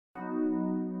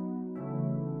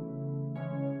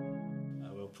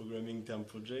programming term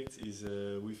project is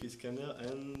a Wi-Fi scanner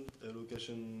and a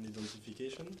location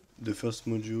identification. The first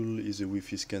module is a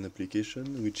Wi-Fi scan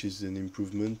application, which is an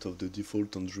improvement of the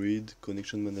default Android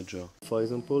connection manager. For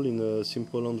example, in a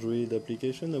simple Android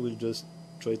application, I will just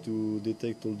try to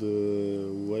detect all the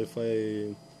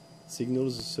Wi-Fi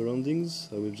signals surroundings.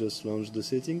 I will just launch the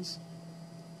settings,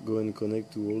 go and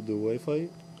connect to all the Wi-Fi,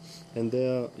 and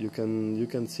there you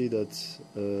can see that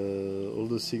all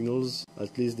the signals,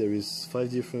 at least there is 5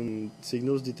 different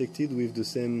signals detected with the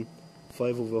same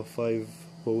 5/5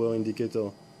 power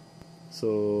indicator.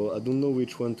 So I don't know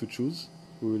which one to choose.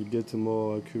 We will get a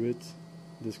more accurate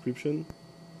description.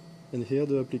 And here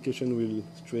the application will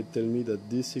straight tell me that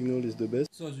this signal is the best.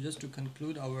 So just to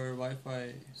conclude our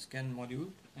Wi-Fi scan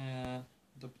module,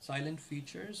 the silent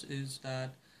features is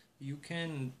that you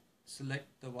can select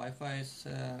the Wi-Fi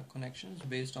connections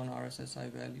based on RSSI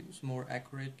values more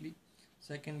accurately.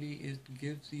 Secondly, it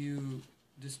gives you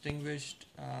distinguished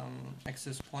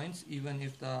access points even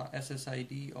if the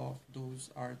SSID of those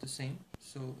are the same.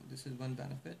 So this is one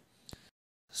benefit.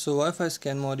 So Wi-Fi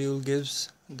scan module gives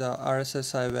the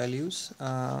RSSI values,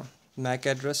 MAC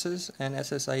addresses and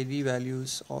SSID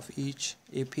values of each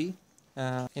AP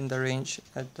in the range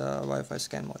at the Wi-Fi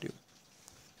scan module.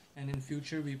 And in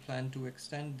future we plan to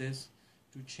extend this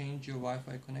to change your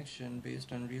Wi-Fi connection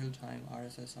based on real-time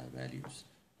RSSI values,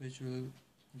 which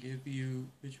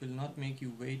will not make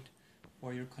you wait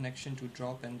for your connection to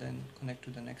drop and then connect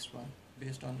to the next one.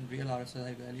 Based on real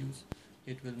RSSI values,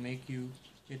 it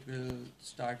will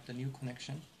start the new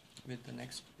connection with the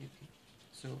next AP.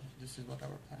 So this is what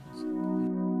our plan is.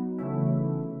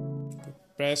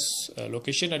 Press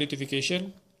location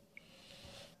identification.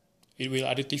 It will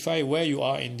identify where you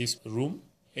are in this room,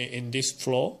 in this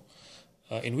floor,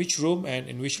 in which room and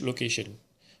in which location.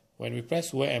 When we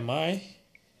press where am I,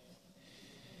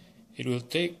 it will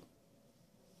take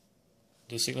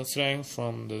the signal strength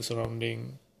from the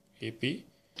surrounding AP.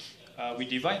 We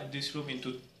divide this room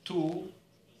into 2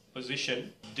 positions.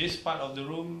 This part of the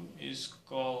room is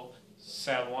called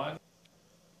cell 1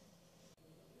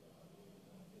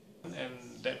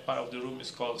 and that part of the room is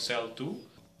called cell 2.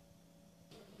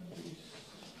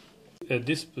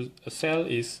 This cell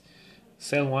is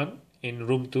cell 1 in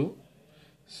room 2.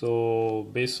 So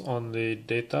based on the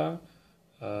data,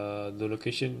 the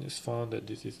location is found that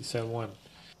this is cell 1.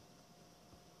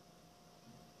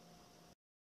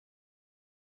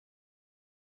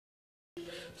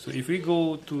 So if we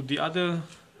go to the other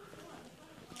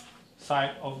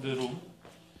side of the room,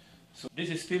 so this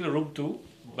is still room 2,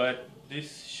 but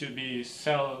this should be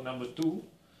cell number 2.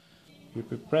 If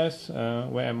we press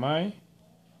where am I,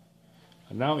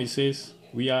 and now it says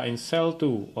we are in cell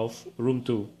 2 of room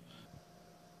 2.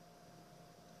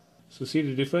 So see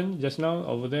the difference? Just now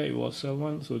over there it was cell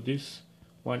 1, so this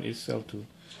one is cell 2.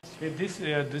 Okay,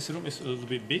 this room is a little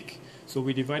bit big, so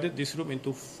we divided this room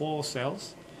into 4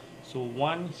 cells. So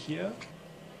 1 here,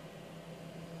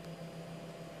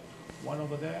 1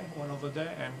 over there, 1 over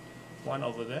there, and 1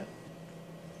 over there.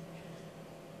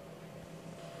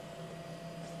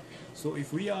 So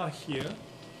if we are here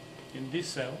in this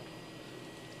cell,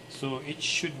 so it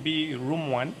should be room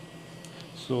 1.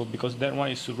 So because that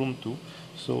one is room 2.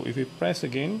 So if we press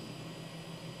again,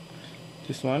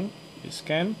 this one is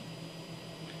scanned,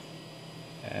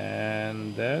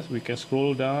 and there we can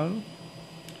scroll down.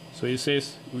 So it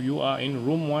says you are in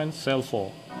room 1, cell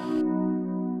 4.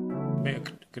 Make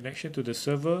a connection to the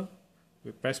server.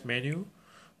 We press menu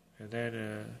and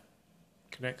then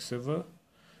connect server.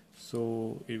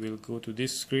 So it will go to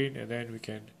this screen and then we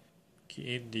can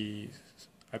key in the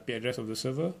IP address of the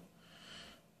server.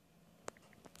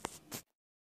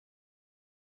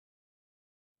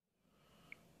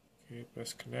 Okay,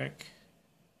 press connect.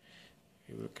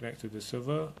 It will connect to the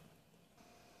server.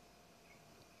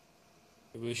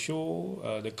 It will show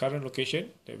the current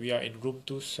location that we are in room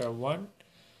 2, cell 1,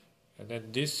 and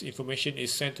then this information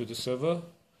is sent to the server.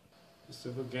 The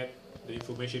server gets the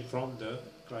information from the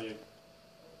client.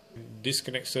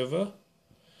 Disconnect server.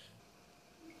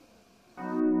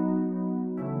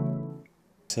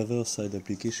 Server-side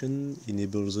application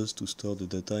enables us to store the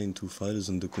data into files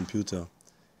on the computer.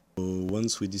 So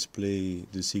once we display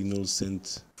the signals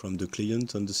sent from the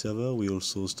client on the server, we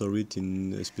also store it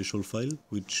in a special file,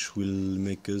 which will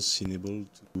make us enabled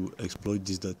to exploit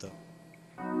this data.